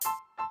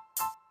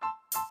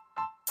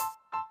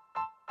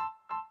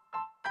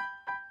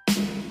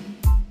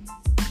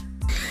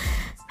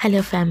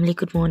Hello family,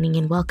 good morning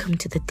and welcome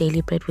to the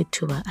Daily Bread with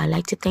Tua. I'd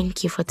like to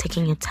thank you for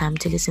taking your time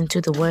to listen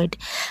to the Word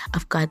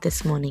of God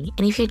this morning.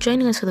 And if you're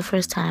joining us for the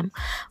first time,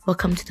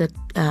 welcome to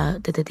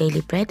the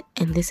Daily Bread.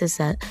 And this is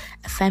a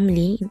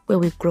family where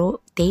we grow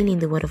daily in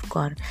the Word of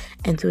God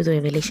and through the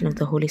revelation of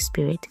the Holy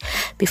Spirit.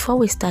 Before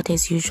we start,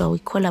 as usual, we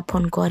call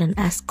upon God and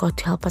ask God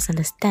to help us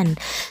understand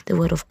the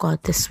Word of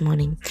God this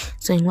morning.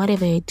 So in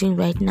whatever you're doing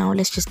right now,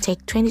 let's just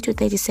take 20 to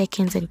 30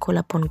 seconds and call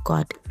upon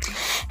God.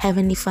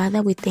 Heavenly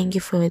Father, we thank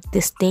you for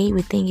this day.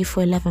 We thank you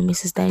for love and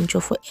Mrs. Danger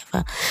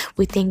forever.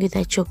 We thank you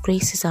that your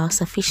grace is our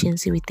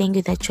sufficiency. We thank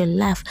you that your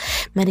love,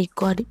 mighty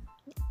God,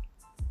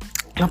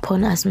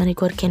 upon us, mighty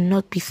God,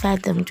 cannot be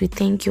fathomed. We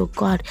thank you,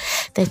 God,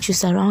 that you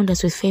surround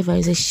us with favor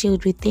as a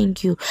shield. We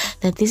thank you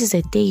that this is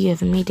a day you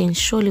have made, and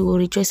surely we'll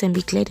rejoice and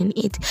be glad in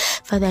it.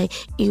 Father,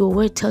 your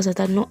word tells us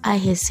that no eye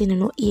has seen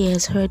and no ear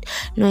has heard,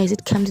 nor has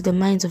it come to the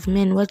minds of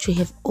men what you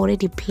have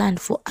already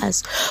planned for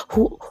us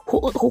who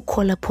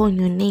call upon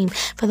your name.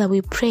 Father,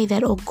 we pray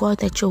that, oh God,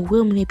 that your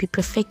will may be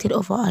perfected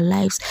over our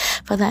lives.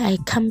 Father, I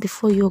come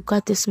before you, oh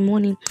God, this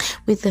morning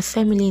with the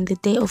family in the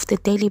day of the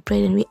Daily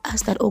Bread, and we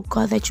ask that, oh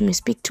God, that you may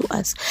speak to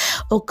us,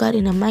 oh God,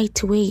 in a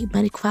mighty way.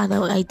 Mighty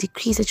Father, I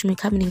decrease that you may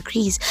come and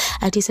increase.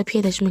 I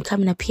disappear that you may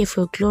come and appear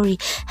for your glory.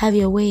 Have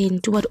your way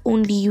and do what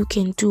only you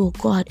can do, oh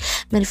God.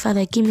 Mighty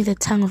Father, give me the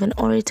tongue of an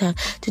orator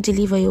to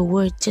deliver your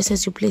word just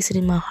as you place it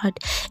in my heart.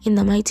 In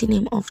the mighty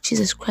name of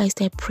Jesus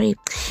Christ, I pray.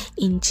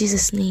 In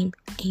Jesus' name,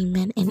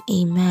 amen and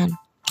amen.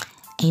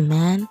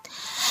 Amen.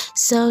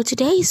 So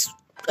today's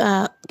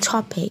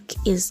topic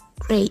is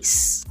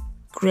grace.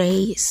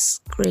 Grace.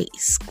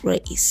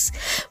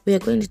 We are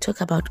going to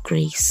talk about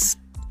grace.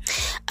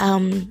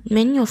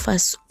 Many of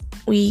us,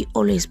 we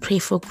always pray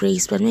for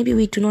grace, but maybe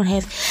we do not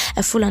have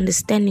a full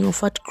understanding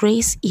of what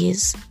grace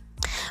is.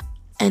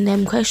 And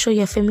I'm quite sure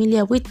you're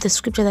familiar with the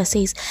scripture that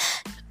says,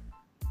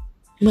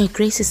 my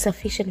grace is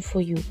sufficient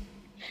for you.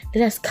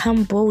 Let us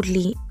come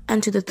boldly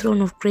unto the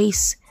throne of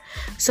grace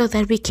so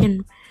that we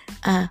can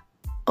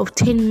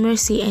obtain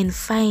mercy and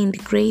find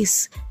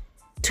grace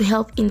to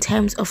help in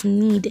times of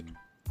need.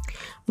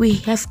 We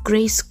have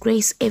grace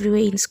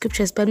everywhere in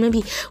scriptures, but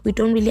maybe we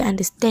don't really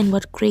understand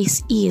what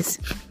grace is.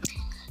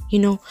 You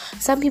know,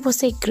 some people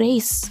say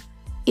grace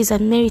is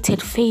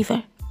unmerited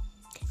favor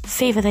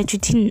that you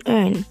didn't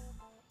earn.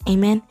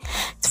 Amen.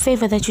 It's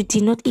favor that you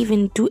did not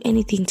even do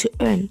anything to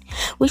earn,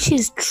 which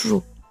is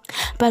true.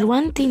 But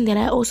one thing that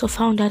I also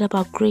found out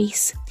about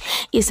grace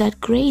is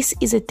that grace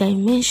is a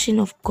dimension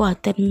of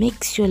God that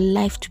makes your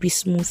life to be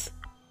smooth.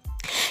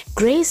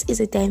 Grace is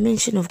a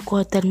dimension of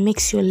God that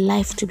makes your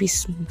life to be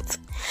smooth.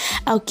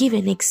 I'll give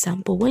an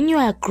example. When you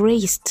are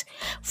graced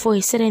for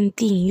a certain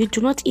thing, you do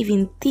not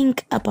even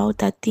think about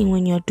that thing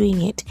when you're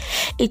doing it.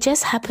 It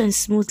just happens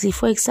smoothly.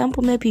 For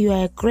example, maybe you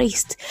are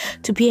graced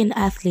to be an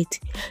athlete.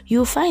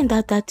 You'll find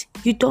out that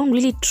you don't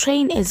really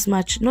train as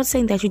much. Not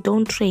saying that you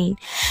don't train,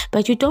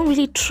 but you don't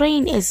really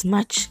train as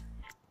much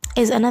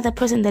as another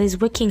person that is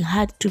working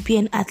hard to be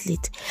an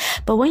athlete.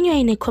 But when you're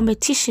in a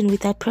competition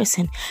with that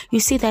person, you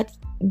see that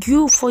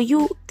for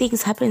you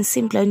things happen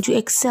simpler and you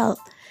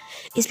excel.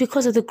 It's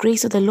because of the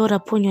grace of the Lord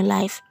upon your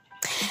life.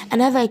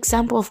 Another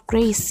example of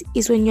grace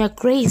is when you are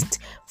graced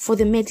for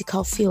the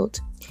medical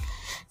field.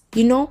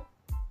 You know,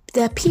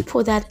 there are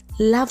people that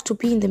love to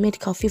be in the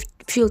medical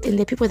field, and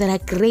there are people that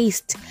are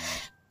graced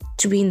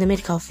to be in the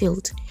medical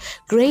field.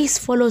 Grace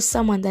follows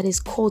someone that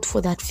is called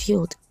for that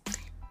field.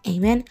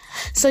 Amen.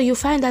 So you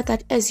find out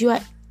that as you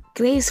are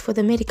graced for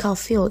the medical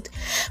field,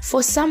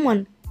 for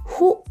someone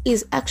who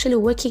is actually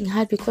working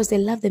hard because they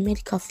love the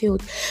medical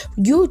field,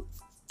 you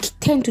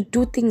tend to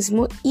do things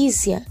more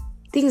easier.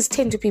 Things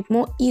tend to be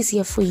more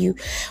easier for you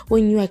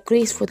when you are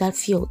graced for that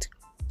field.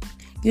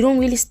 You don't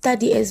really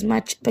study as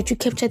much, but you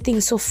capture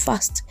things so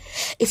fast.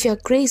 If you're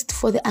graced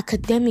for the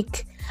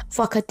academic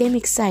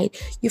side,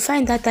 you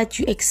find that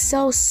you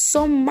excel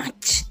so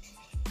much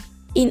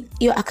in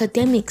your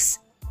academics.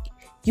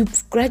 You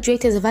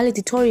graduate as a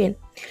valedictorian.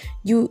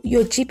 Your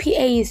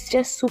GPA is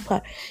just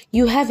super.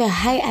 You have a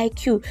high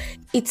IQ.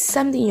 It's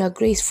something you are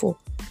graced for.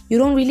 You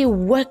don't really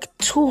work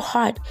too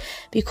hard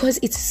because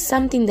it's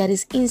something that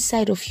is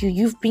inside of you.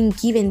 You've been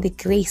given the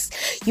grace.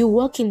 You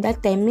work in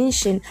that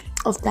dimension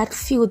of that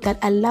field that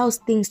allows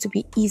things to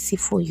be easy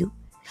for you.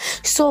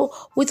 So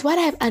with what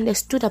I've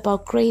understood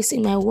about grace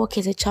in my work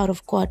as a child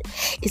of God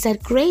is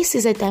that grace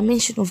is a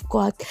dimension of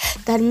God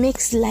that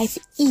makes life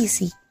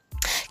easy.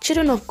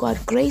 Children of God,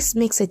 grace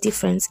makes a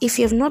difference. If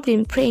you have not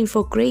been praying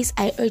for grace,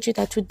 I urge you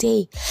that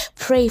today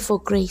pray for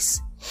grace.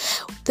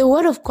 The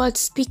word of God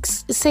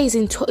says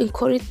in 2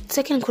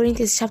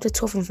 Corinthians chapter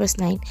 12 and verse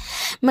 9,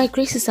 my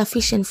grace is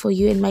sufficient for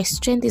you and my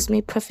strength is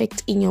made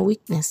perfect in your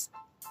weakness.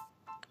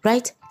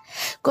 Right?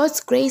 God's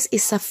grace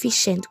is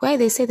sufficient. Why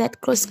they say that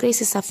God's grace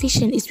is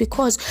sufficient is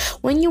because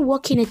when you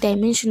walk in a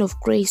dimension of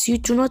grace, you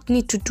do not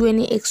need to do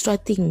any extra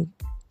thing.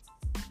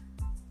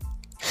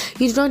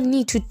 You don't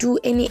need to do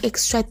any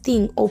extra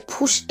thing or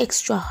push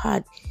extra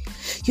hard.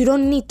 You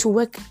don't need to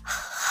work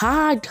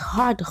hard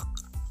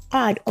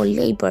or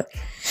labor,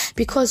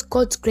 because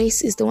God's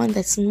grace is the one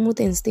that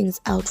smoothens things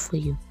out for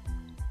you.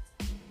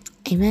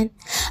 Amen.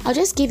 I'll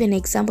just give an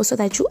example so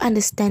that you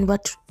understand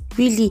what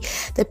really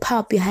the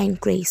power behind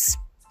grace.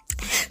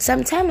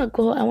 Some time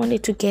ago, I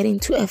wanted to get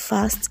into a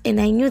fast, and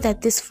I knew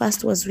that this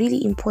fast was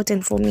really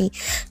important for me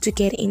to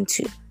get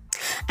into.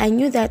 I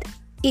knew that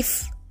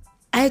if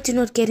I do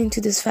not get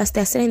into this fast,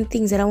 there are certain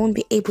things that I won't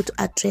be able to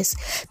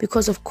address,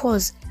 because of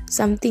course,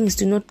 some things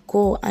do not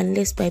go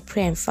unless by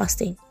prayer and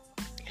fasting.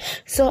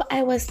 So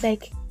I was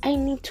like, I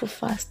need to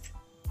fast.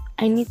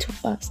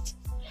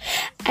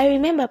 I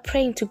remember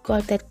praying to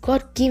God that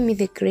God, give me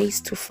the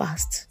grace to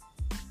fast.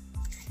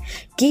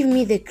 Give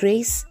me the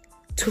grace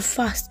to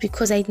fast,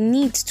 because I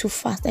need to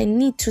fast. I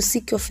need to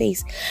seek your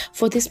face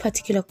for this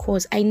particular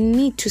cause. I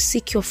need to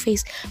seek your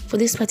face for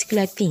this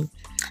particular thing.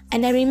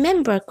 And I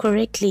remember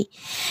correctly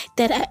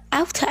that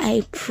after I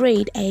had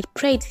prayed,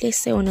 let's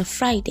say on a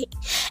Friday,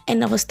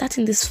 and I was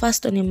starting this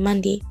fast on a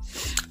Monday.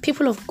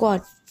 People of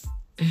God,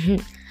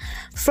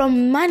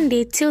 from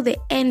Monday till the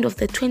end of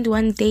the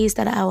 21 days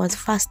that I was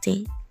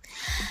fasting,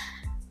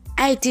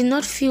 I did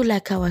not feel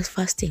like I was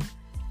fasting.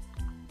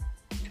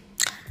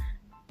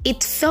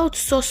 It felt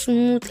so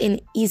smooth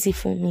and easy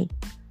for me.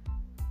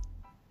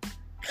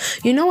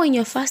 You know, when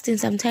you're fasting,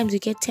 sometimes you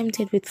get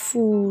tempted with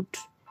food.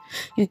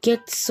 You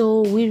get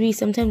so weary.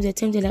 Sometimes you're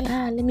tempted like,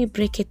 let me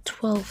break at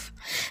 12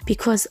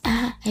 because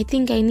I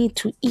think I need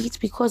to eat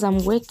because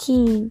I'm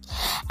working.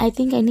 I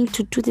think I need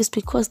to do this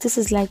because this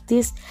is like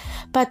this.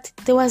 But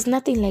there was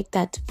nothing like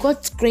that.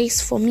 God's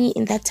grace for me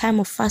in that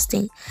time of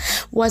fasting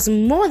was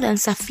more than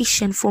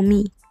sufficient for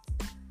me.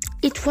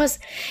 It was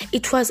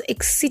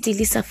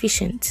exceedingly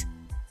sufficient.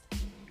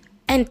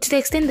 And to the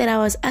extent that I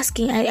was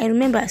asking, I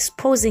remember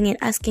posing and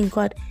asking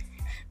God,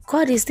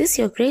 is this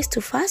your grace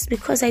to fast?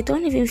 Because I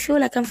don't even feel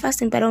like I'm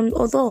fasting. But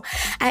although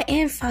I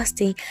am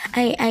fasting,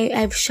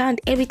 I've shunned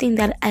everything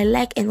that I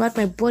like and what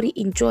my body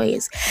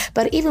enjoys.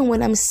 But even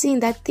when I'm seeing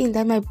that thing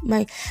that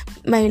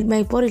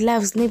my body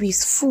loves, maybe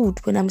it's food.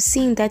 When I'm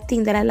seeing that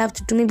thing that I love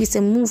to do, maybe it's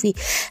a movie,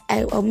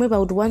 or maybe I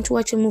would want to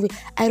watch a movie,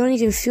 I don't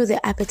even feel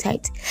the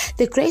appetite.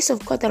 The grace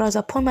of God that was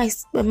upon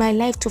my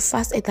life to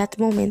fast at that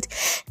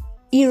moment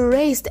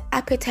erased the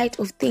appetite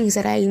of things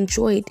that I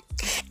enjoyed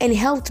and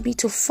helped me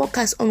to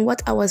focus on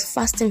what I was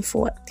fasting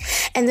for.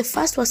 And the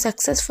fast was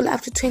successful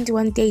after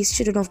 21 days,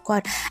 children of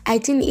God. I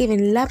didn't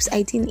even lapse.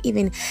 I didn't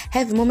even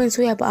have moments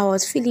where I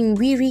was feeling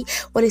weary.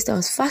 What is that I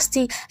was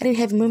fasting? I didn't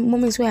have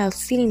moments where I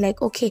was feeling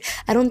like, okay,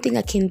 I don't think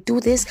I can do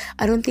this.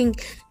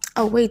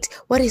 Oh wait,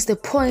 what is the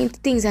point?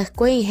 Things are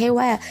going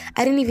haywire.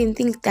 I didn't even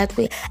think that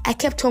way. I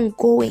kept on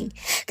going.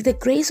 The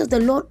grace of the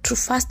Lord to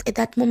fast at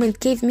that moment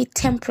gave me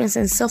temperance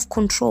and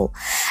self-control.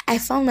 I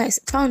found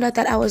out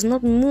that I was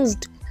not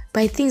moved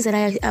by things that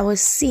I was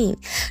seeing.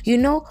 You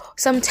know,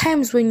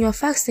 sometimes when you're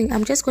fasting,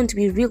 I'm just going to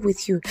be real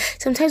with you.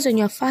 Sometimes when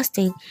you're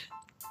fasting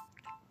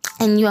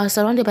and you are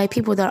surrounded by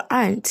people that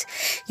aren't,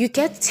 you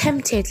get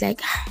tempted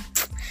like,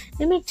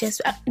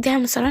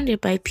 I'm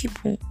surrounded by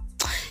people.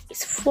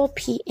 It's 4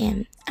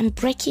 p.m. I'm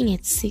breaking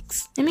at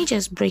 6. Let me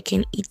just break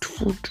and eat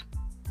food.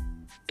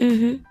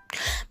 I'm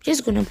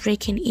just going to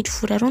break and eat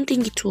food. I don't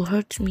think it will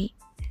hurt me.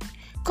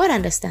 God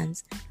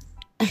understands.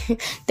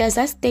 Does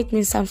that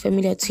statement sound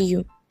familiar to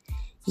you?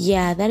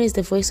 Yeah, that is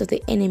the voice of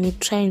the enemy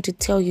trying to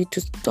tell you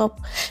to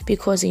stop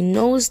because he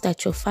knows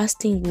that your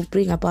fasting will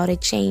bring about a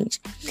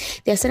change.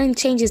 There are certain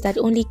changes that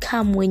only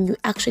come when you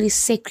actually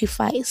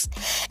sacrifice,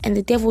 and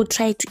the devil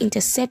tried to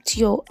intercept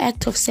your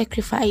act of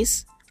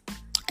sacrifice.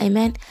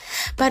 Amen.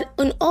 But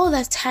in all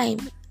that time,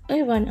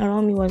 everyone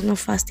around me was not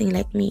fasting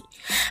like me.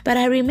 But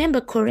I remember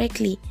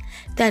correctly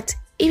that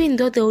even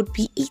though they would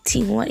be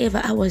eating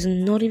whatever, I was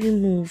not even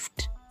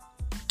moved.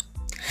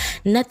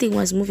 Nothing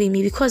was moving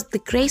me because the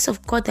grace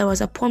of God that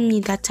was upon me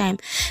that time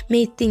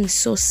made things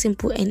so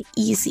simple and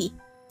easy.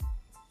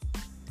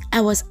 I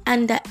was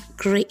under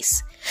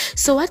grace.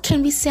 So what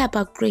can we say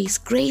about grace?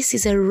 Grace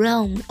is a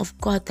realm of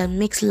God that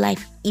makes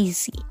life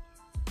easy.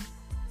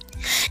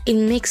 It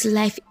makes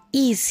life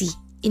easy.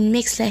 It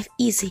makes life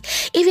easy.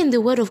 Even the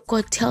word of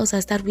God tells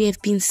us that we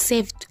have been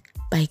saved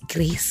by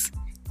grace.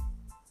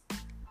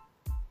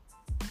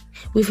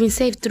 We've been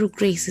saved through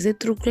grace. Is it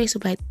through grace or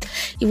by?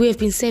 We have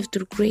been saved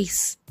through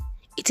grace.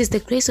 It is the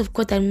grace of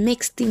God that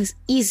makes things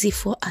easy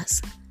for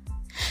us.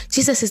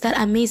 Jesus is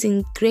that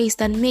amazing grace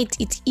that made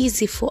it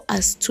easy for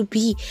us to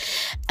be,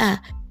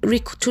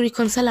 to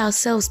reconcile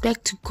ourselves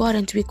back to God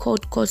and to be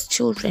called God's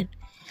children.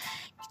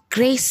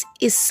 Grace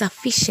is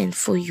sufficient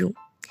for you.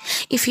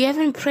 If you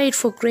haven't prayed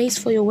for grace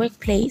for your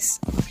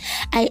workplace,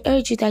 I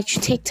urge you that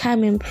you take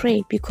time and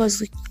pray,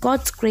 because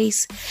God's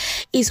grace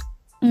is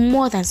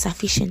more than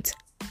sufficient.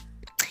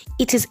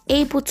 It is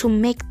able to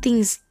make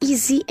things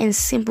easy and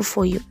simple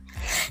for you.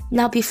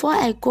 Now, before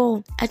I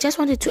go, I just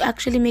wanted to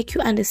actually make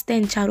you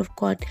understand, child of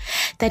God,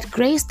 that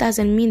grace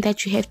doesn't mean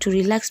that you have to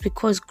relax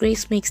because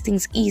grace makes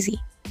things easy.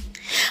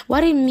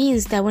 What it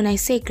means that when I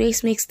say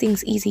grace makes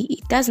things easy,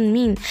 it doesn't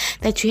mean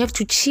that you have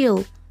to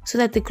chill so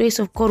that the grace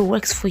of God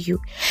works for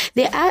you.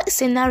 There are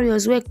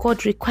scenarios where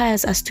God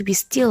requires us to be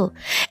still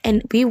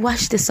and we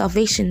watch the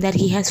salvation that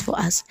He has for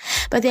us.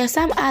 But there are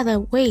some other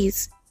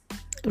ways,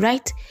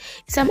 right?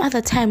 Some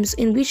other times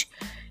in which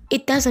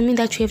it doesn't mean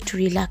that you have to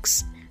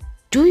relax.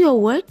 Do your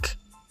work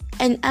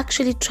and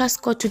actually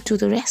trust God to do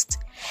the rest.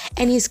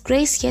 And His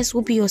grace, yes,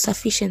 will be your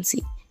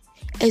sufficiency.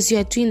 As you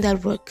are doing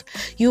that work,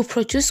 you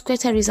produce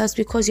greater results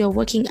because you're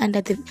working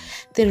under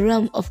the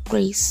realm of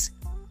grace.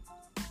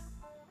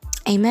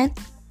 Amen?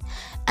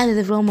 Under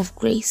the realm of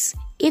grace.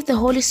 If the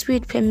Holy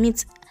Spirit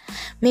permits,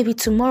 maybe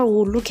tomorrow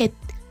we'll look at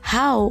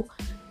how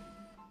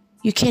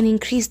you can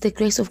increase the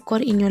grace of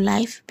God in your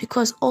life,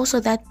 because also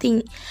that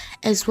thing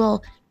as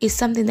well is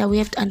something that we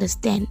have to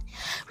understand.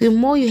 The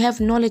more you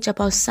have knowledge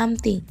about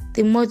something,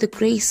 the more the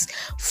grace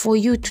for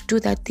you to do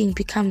that thing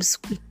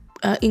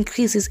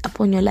increases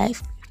upon your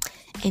life.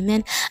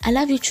 Amen. I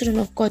love you, children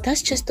of God.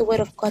 That's just the word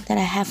of God that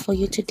I have for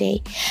you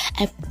today.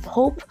 I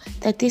hope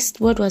that this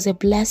word was a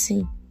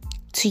blessing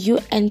to you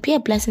and be a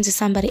blessing to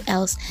somebody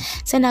else.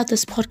 Send out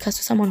this podcast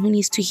to someone who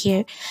needs to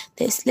hear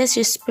this. Let's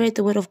just spread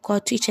the word of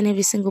God to each and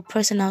every single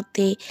person out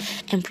there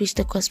and preach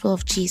the gospel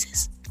of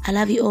Jesus. I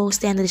love you all.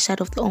 Stay under the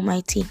shadow of the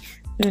Almighty.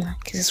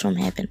 Kisses from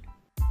heaven.